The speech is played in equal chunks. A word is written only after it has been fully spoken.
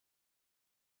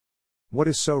What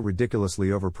is so ridiculously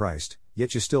overpriced,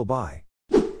 yet you still buy?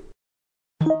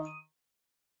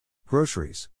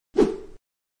 Groceries.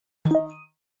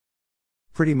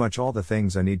 Pretty much all the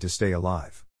things I need to stay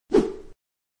alive.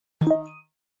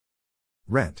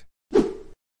 Rent.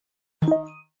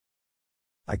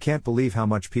 I can't believe how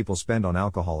much people spend on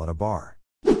alcohol at a bar.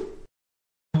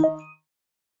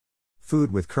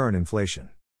 Food with current inflation.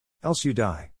 Else you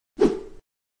die.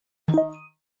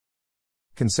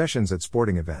 Concessions at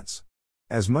sporting events.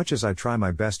 As much as I try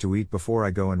my best to eat before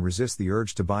I go and resist the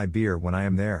urge to buy beer when I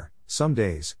am there, some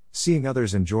days, seeing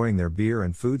others enjoying their beer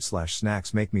and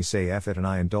food/snacks make me say F it and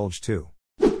I indulge too.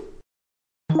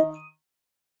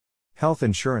 Health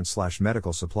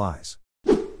insurance/medical supplies.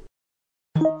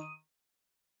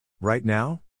 Right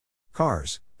now?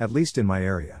 Cars, at least in my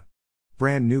area.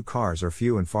 Brand new cars are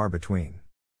few and far between.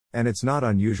 And it's not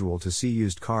unusual to see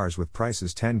used cars with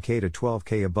prices $10K to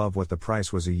 $12K above what the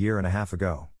price was a year and a half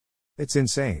ago. It's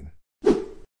insane.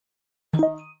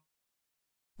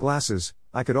 Glasses,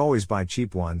 I could always buy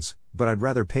cheap ones, but I'd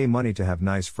rather pay money to have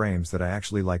nice frames that I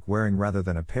actually like wearing rather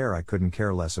than a pair I couldn't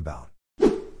care less about.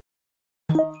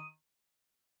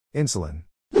 Insulin.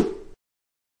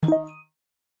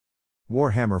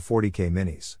 Warhammer 40K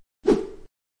minis.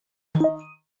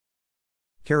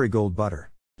 Kerrygold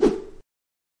butter.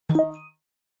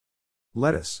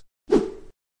 Lettuce.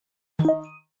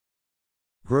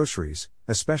 Groceries,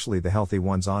 especially the healthy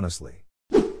ones honestly.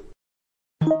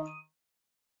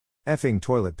 Effing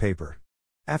toilet paper.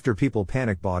 After people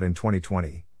panic bought in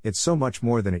 2020, it's so much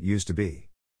more than it used to be.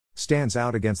 Stands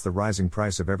out against the rising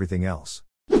price of everything else.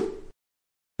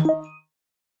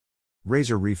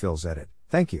 Razor refills edit,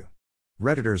 thank you.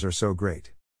 Redditors are so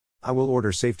great. I will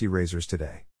order safety razors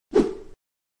today.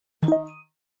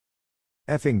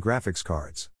 Effing graphics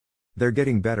cards. They're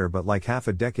getting better, but like half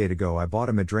a decade ago I bought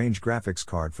a mid-range graphics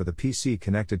card for the PC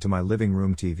connected to my living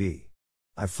room TV.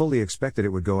 I fully expected it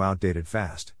would go outdated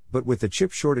fast, but with the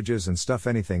chip shortages and stuff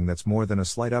anything that's more than a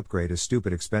slight upgrade is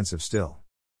stupid expensive still.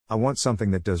 I want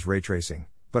something that does ray tracing,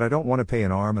 but I don't want to pay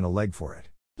an arm and a leg for it.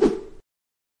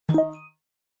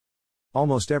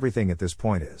 Almost everything at this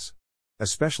point is.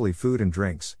 Especially food and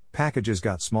drinks, packages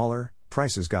got smaller,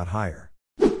 prices got higher.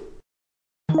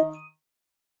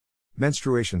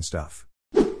 Menstruation stuff.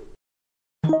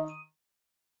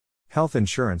 Health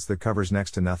insurance that covers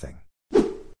next to nothing.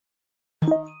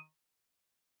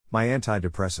 My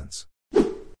antidepressants.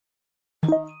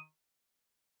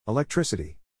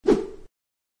 Electricity.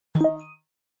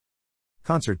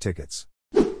 Concert tickets.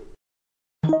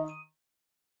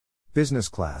 Business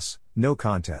class, no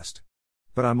contest.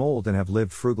 But I'm old and have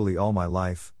lived frugally all my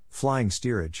life, flying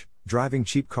steerage, driving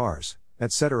cheap cars,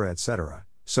 etc., etc.,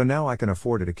 so now I can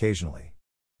afford it occasionally.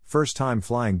 First time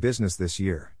flying business this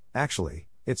year, actually,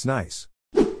 it's nice.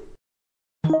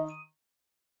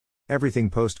 Everything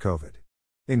post-COVID.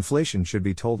 Inflation should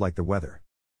be told like the weather.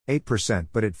 8%,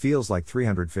 but it feels like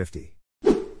 350.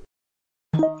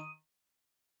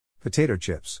 Potato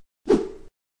chips.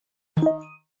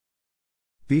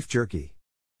 Beef jerky.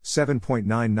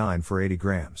 7.99 for 80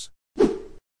 grams.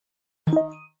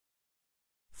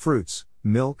 Fruits,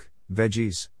 milk,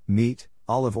 veggies, meat,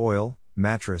 olive oil,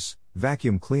 mattress,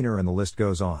 vacuum cleaner, and the list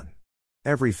goes on.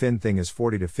 Every fin thing is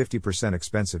 40 to 50%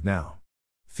 expensive now.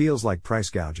 Feels like price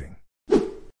gouging.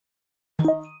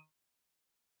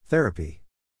 Therapy.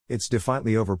 It's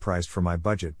defiantly overpriced for my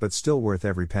budget but still worth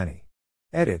every penny.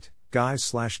 Edit,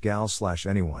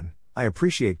 guys/gals/anyone, I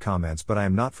appreciate comments but I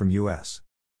am not from US.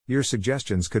 Your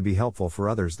suggestions could be helpful for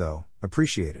others though,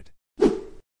 appreciated.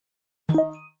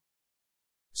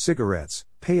 Cigarettes,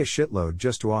 pay a shitload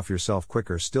just to off yourself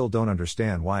quicker, still don't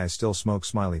understand why I still smoke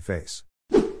smiley face.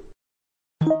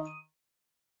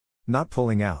 Not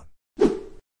pulling out.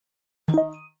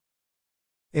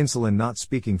 Insulin, not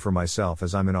speaking for myself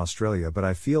as I'm in Australia, but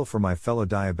I feel for my fellow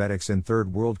diabetics in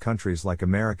third world countries like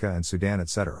America and Sudan,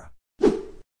 etc.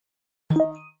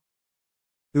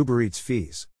 Uber Eats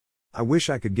fees. I wish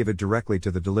I could give it directly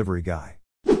to the delivery guy.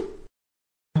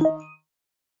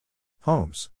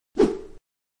 Homes.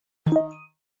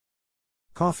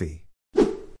 Coffee.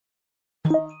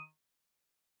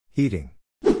 Heating.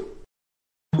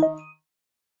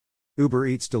 Uber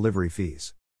Eats delivery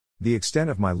fees. The extent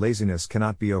of my laziness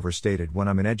cannot be overstated when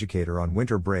I'm an educator on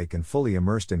winter break and fully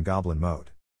immersed in goblin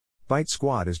mode. Bite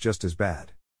Squad is just as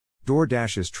bad.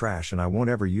 DoorDash is trash and I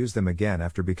won't ever use them again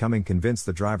after becoming convinced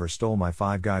the driver stole my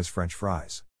Five Guys French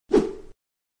fries.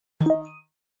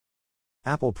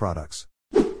 Apple products.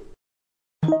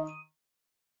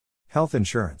 Health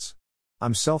insurance.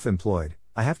 I'm self-employed,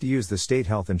 I have to use the state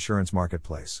health insurance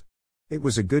marketplace. It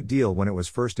was a good deal when it was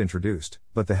first introduced,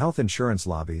 but the health insurance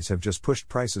lobbies have just pushed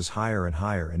prices higher and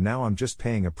higher, and now I'm just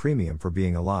paying a premium for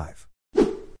being alive.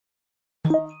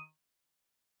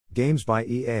 Games by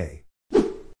EA.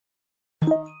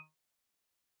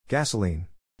 Gasoline.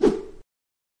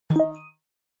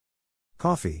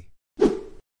 Coffee.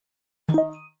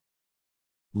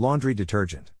 Laundry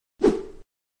detergent.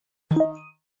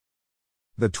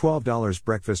 The $12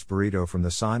 breakfast burrito from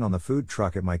the sign on the food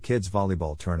truck at my kid's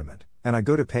volleyball tournament, and I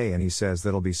go to pay and he says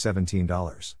that'll be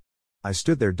 $17. I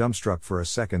stood there dumbstruck for a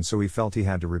second, so he felt he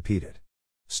had to repeat it.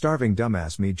 Starving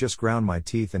dumbass me just ground my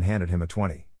teeth and handed him a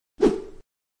 20.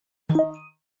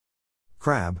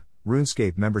 Crab,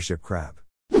 RuneScape membership crab.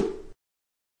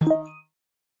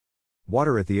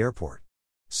 Water at the airport.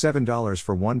 $7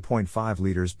 for 1.5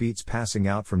 liters beats passing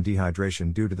out from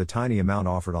dehydration due to the tiny amount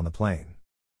offered on the plane.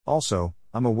 Also,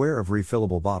 I'm aware of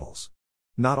refillable bottles.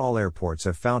 Not all airports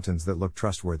have fountains that look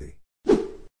trustworthy.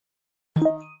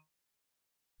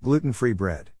 Gluten-free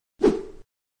bread.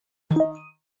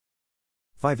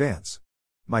 Vyvanse.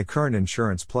 My current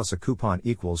insurance plus a coupon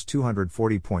equals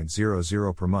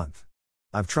 $240.00 per month.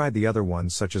 I've tried the other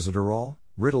ones such as Adderall,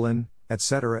 Ritalin,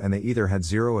 etc., and they either had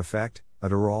zero effect,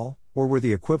 Adderall, or were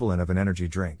the equivalent of an energy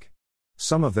drink.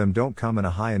 Some of them don't come in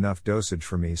a high enough dosage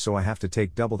for me, so I have to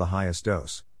take double the highest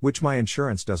dose, which my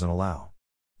insurance doesn't allow.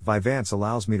 Vyvanse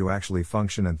allows me to actually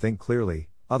function and think clearly,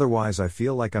 otherwise I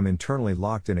feel like I'm internally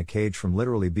locked in a cage from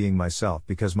literally being myself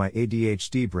because my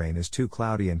ADHD brain is too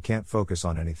cloudy and can't focus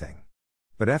on anything.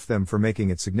 But F them for making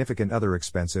it significant other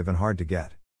expensive and hard to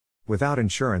get. Without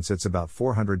insurance it's about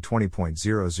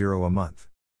 $420.00 a month.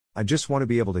 I just want to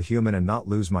be able to human and not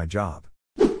lose my job.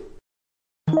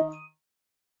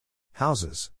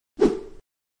 Houses.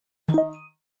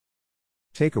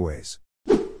 Takeaways.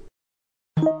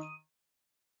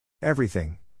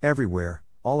 Everything, everywhere,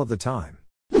 all of the time.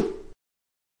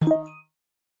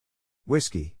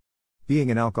 Whiskey. Being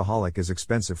an alcoholic is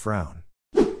expensive frown.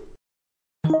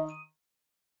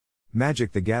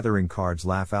 Magic the Gathering cards.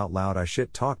 Laugh out loud. I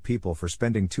shit talk people for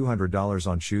spending $200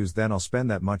 on shoes, then I'll spend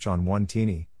that much on one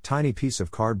tiny piece of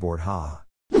cardboard. Ha.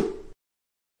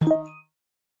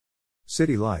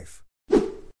 City life.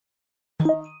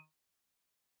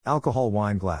 Alcohol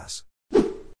wine glass.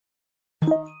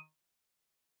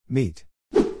 Meat.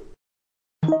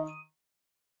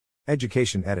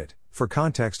 Education. Edit. For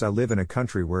context, I live in a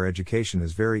country where education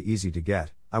is very easy to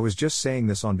get. I was just saying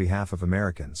this on behalf of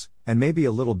Americans, and maybe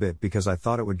a little bit because I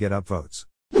thought it would get upvotes.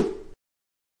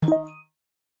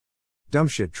 Dumb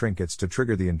shit trinkets to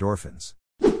trigger the endorphins.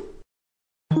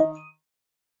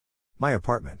 My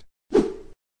apartment.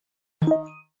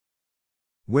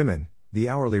 Women, the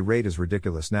hourly rate is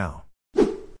ridiculous now.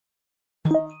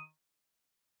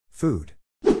 Food.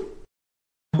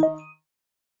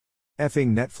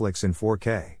 Effing Netflix in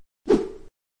 4K.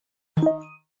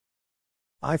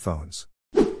 iPhones.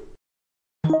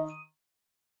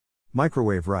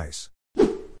 Microwave rice.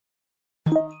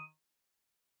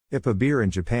 IPA beer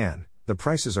in Japan. The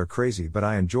prices are crazy, but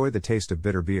I enjoy the taste of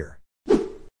bitter beer.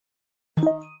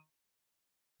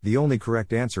 The only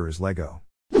correct answer is Lego.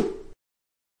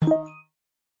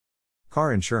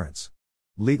 Car insurance.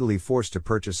 Legally forced to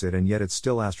purchase it, and yet it's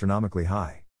still astronomically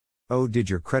high. Oh, did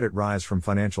your credit rise from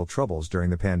financial troubles during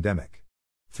the pandemic?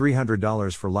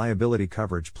 $300 for liability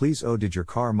coverage, please. Oh, did your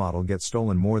car model get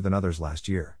stolen more than others last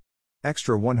year?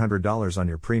 Extra $100 on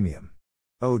your premium.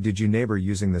 Oh, did you neighbor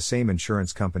using the same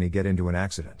insurance company get into an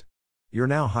accident? You're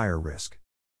now higher risk.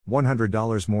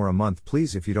 $100 more a month,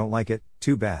 please. If you don't like it,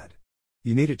 too bad.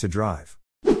 You need it to drive.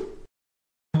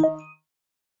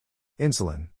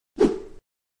 Insulin.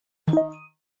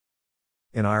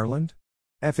 In Ireland?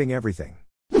 Effing everything.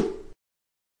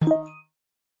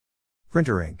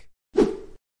 Printer ink.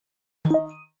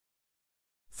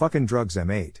 Fucking drugs.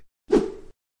 M8.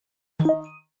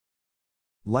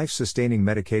 Life-sustaining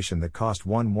medication that cost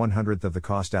 1/100th of the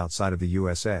cost outside of the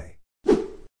USA.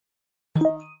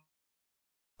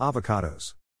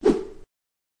 Avocados.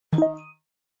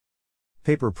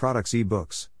 Paper products,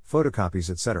 e-books, photocopies,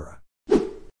 etc.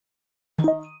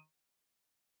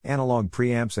 Analog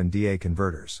preamps and DA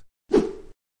converters.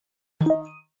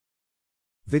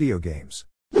 Video games.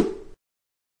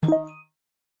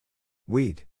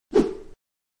 Weed.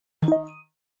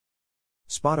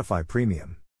 Spotify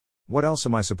Premium. What else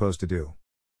am I supposed to do?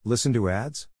 Listen to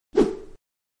ads?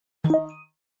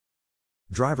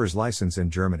 Driver's license in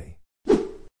Germany.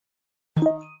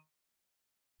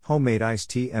 Homemade iced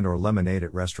tea and/or lemonade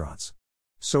at restaurants.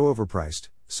 So overpriced,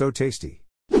 so tasty.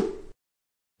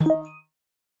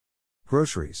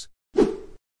 Groceries.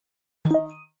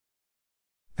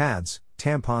 Pads,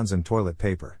 tampons and toilet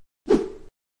paper.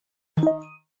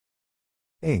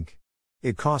 Ink.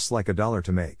 It costs like $1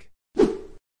 to make.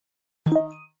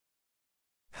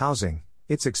 Housing.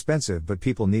 It's expensive but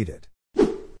people need it.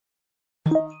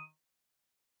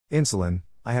 Insulin.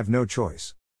 I have no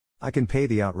choice. I can pay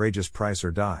the outrageous price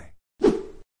or die.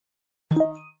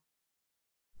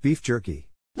 Beef jerky.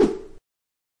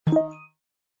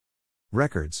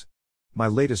 Records. My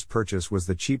latest purchase was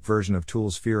the cheap version of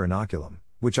Tool's Fear Inoculum,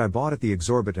 which I bought at the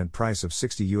exorbitant price of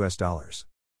 $60.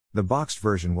 The boxed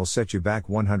version will set you back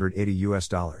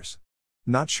 $180.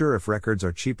 Not sure if records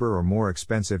are cheaper or more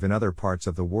expensive in other parts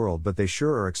of the world, but they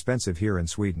sure are expensive here in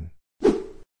Sweden.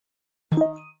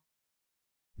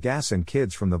 Gas and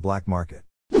kids from the black market.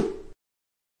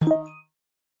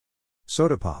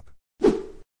 Soda pop.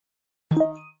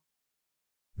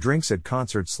 Drinks at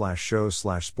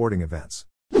concerts/shows/sporting events.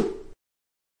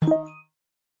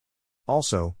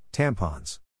 Also,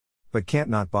 tampons. But can't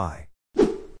not buy.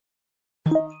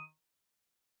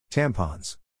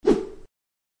 Tampons.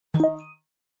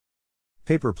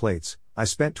 Paper plates. I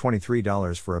spent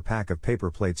 $23 for a pack of paper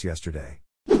plates yesterday.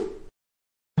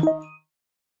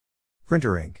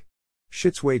 Printer ink.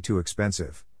 Shit's way too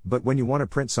expensive, but when you want to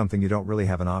print something you don't really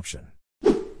have an option.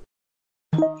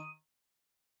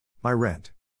 My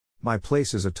rent. My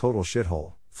place is a total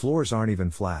shithole, floors aren't even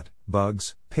flat,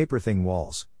 bugs, paper thin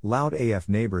walls, loud AF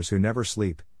neighbors who never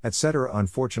sleep, etc.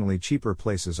 Unfortunately, cheaper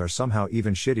places are somehow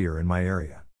even shittier in my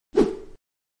area.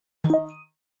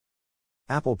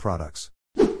 Apple products.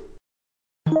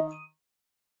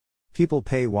 People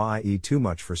pay YE too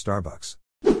much for Starbucks.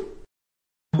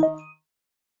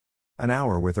 An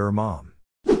hour with her mom.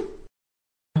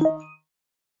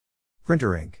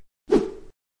 Printer ink.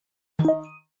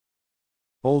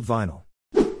 Old vinyl.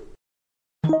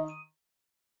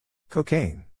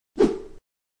 Cocaine.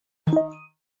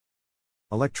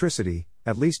 Electricity,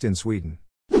 at least in Sweden.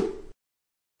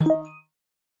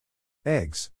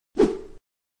 Eggs.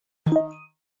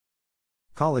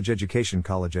 College education.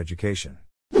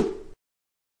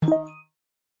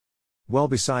 Well,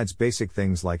 besides basic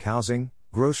things like housing,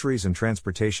 groceries and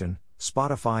transportation,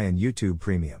 Spotify and YouTube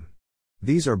Premium.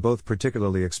 These are both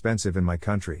particularly expensive in my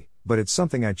country, but it's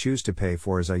something I choose to pay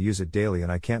for as I use it daily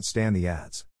and I can't stand the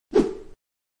ads.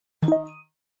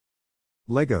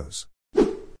 Legos.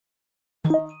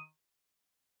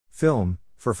 Film,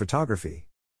 for photography.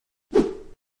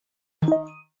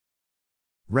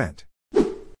 Rent.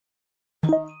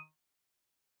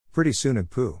 Pretty soon a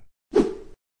poo.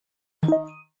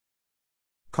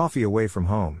 Coffee away from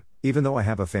home, even though I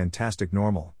have a fantastic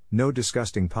normal, no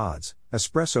disgusting pods,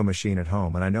 espresso machine at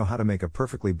home and I know how to make a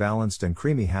perfectly balanced and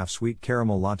creamy half-sweet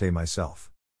caramel latte myself.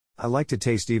 I like to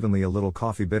taste evenly a little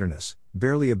coffee bitterness,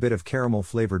 barely a bit of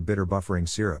caramel-flavored bitter buffering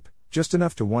syrup, just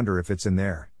enough to wonder if it's in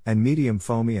there, and medium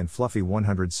foamy and fluffy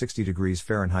 160 degrees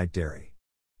Fahrenheit dairy.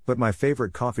 But my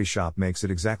favorite coffee shop makes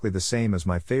it exactly the same as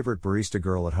my favorite barista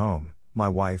girl at home, my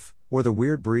wife, or the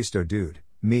weird barista dude,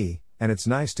 me, and it's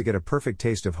nice to get a perfect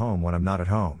taste of home when I'm not at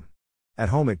home. At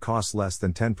home it costs less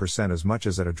than 10% as much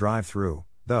as at a drive-thru,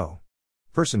 though.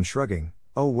 Person shrugging,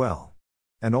 oh well.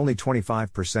 And only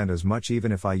 25% as much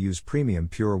even if I use premium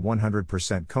pure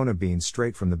 100% Kona beans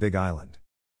straight from the Big Island.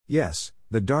 Yes,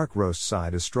 the dark roast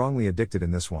side is strongly addicted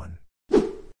in this one.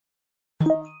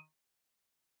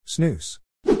 Snooze.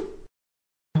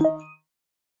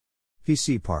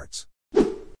 PC parts.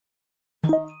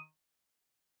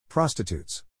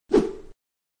 Prostitutes.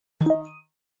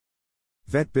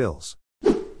 Vet bills.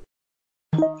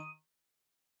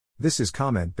 This is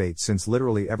comment bait since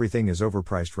literally everything is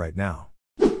overpriced right now.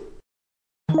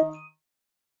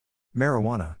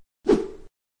 Marijuana.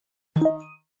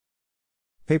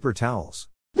 Paper towels.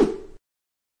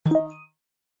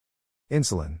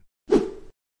 Insulin.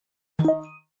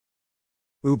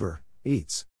 Uber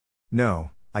Eats.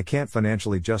 No, I can't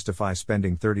financially justify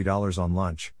spending $30 on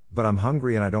lunch, but I'm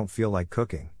hungry and I don't feel like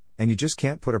cooking, and you just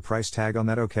can't put a price tag on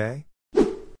that, okay?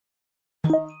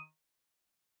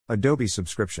 Adobe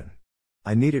subscription.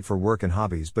 I need it for work and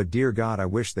hobbies, but dear God, I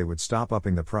wish they would stop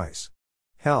upping the price.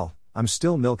 Hell, I'm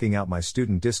still milking out my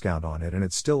student discount on it and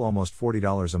it's still almost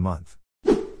 $40 a month.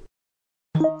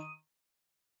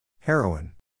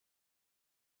 Heroin.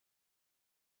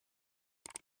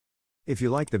 If you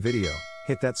like the video,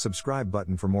 hit that subscribe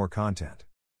button for more content.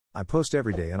 I post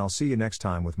every day and I'll see you next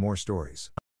time with more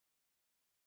stories.